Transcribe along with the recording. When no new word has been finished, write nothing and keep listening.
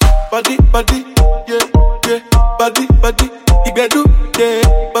body, body, yeah, yeah, body, body, igbedu, yeah,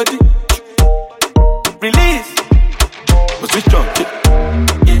 body. Release, what's this jump?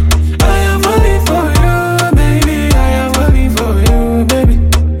 Yeah, I am falling for you, baby. I am falling for you, baby.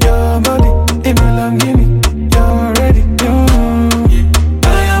 Your body, it belong to me. You're ready, yeah. I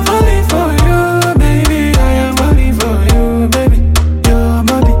am falling for you, baby. I am falling for you, baby. Your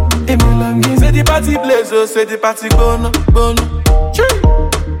body, it belong to me. Say the party place, oh, say the party bono, bono.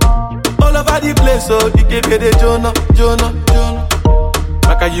 All over the place, so you give me the Jonah.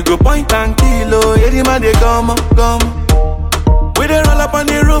 Like you go point and kill, oh, yeah, the man they come. We they roll up on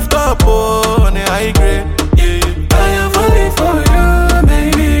the rooftop, oh, on the high grade, yeah. I am falling for you,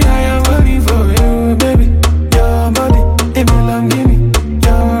 baby. I am falling for you, baby. Your body, it belong to me.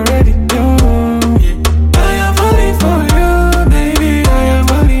 You're ready, yeah. I am falling for you, baby. I am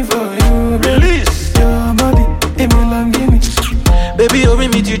falling for you, baby. Release. Your body, it belong to me. Baby, you bring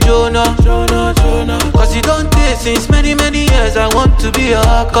me to Jonah. Cause you don't take since many, many years. I want to be a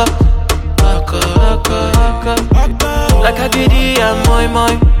haka. Like a giddy and moi.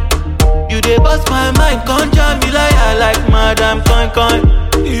 You dey bust my mind, conjure me like I like Madame Coin.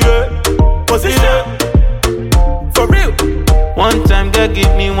 Yeah, position. For real. One time, girl,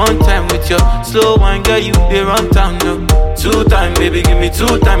 give me one time with your slow wine, girl, you dey run town, no. 2 time, baby, give me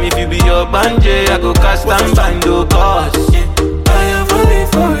 2 time. If you be your banje, I go cast and bind, oh, cause yeah. I am falling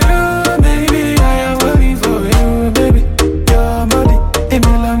for you, baby. I am falling for you, baby. Your body, it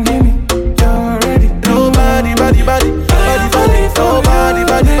belong to me. You're ready. Nobody, body. Go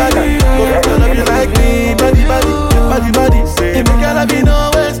love you like me, body. Say, make I love you,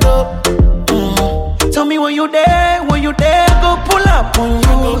 no waste, no. Tell me when you there, go pull up on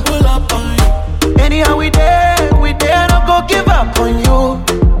you. Anyhow we there, no go give up on you.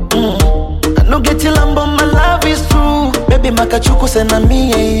 I no get till I'm but my love is true. Baby, makachuku send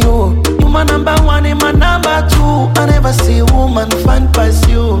me and you. You my number 1 and my number 2. I never see a woman find past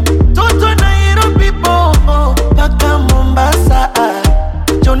you. Toto na hero people, paka Mombasa.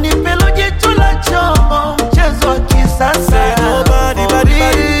 Johnny Pelo jitula chombo, mchezo kisasa. Nobody, body.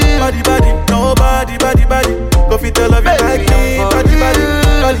 Go fit to love you like me,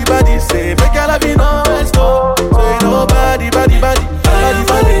 body. Say, make I love you, no rest, no. Say, nobody, body. Nobody,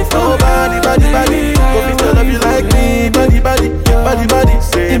 go fit to love you like me, body.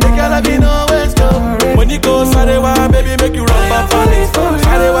 Say, make I love you, no rest, no. When you go Sarewa, baby, make you rub up on it.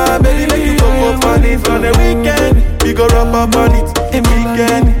 Sarewa, baby, make you go on it. On the weekend, we go rub up on it.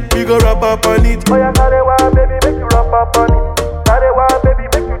 Weekend, we go rub up on it. Oh yeah, Sarewa, baby, make you rub up on it. Sarewa, baby,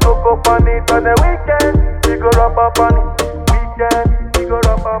 make you go on it. On the weekend, we go rub up on it.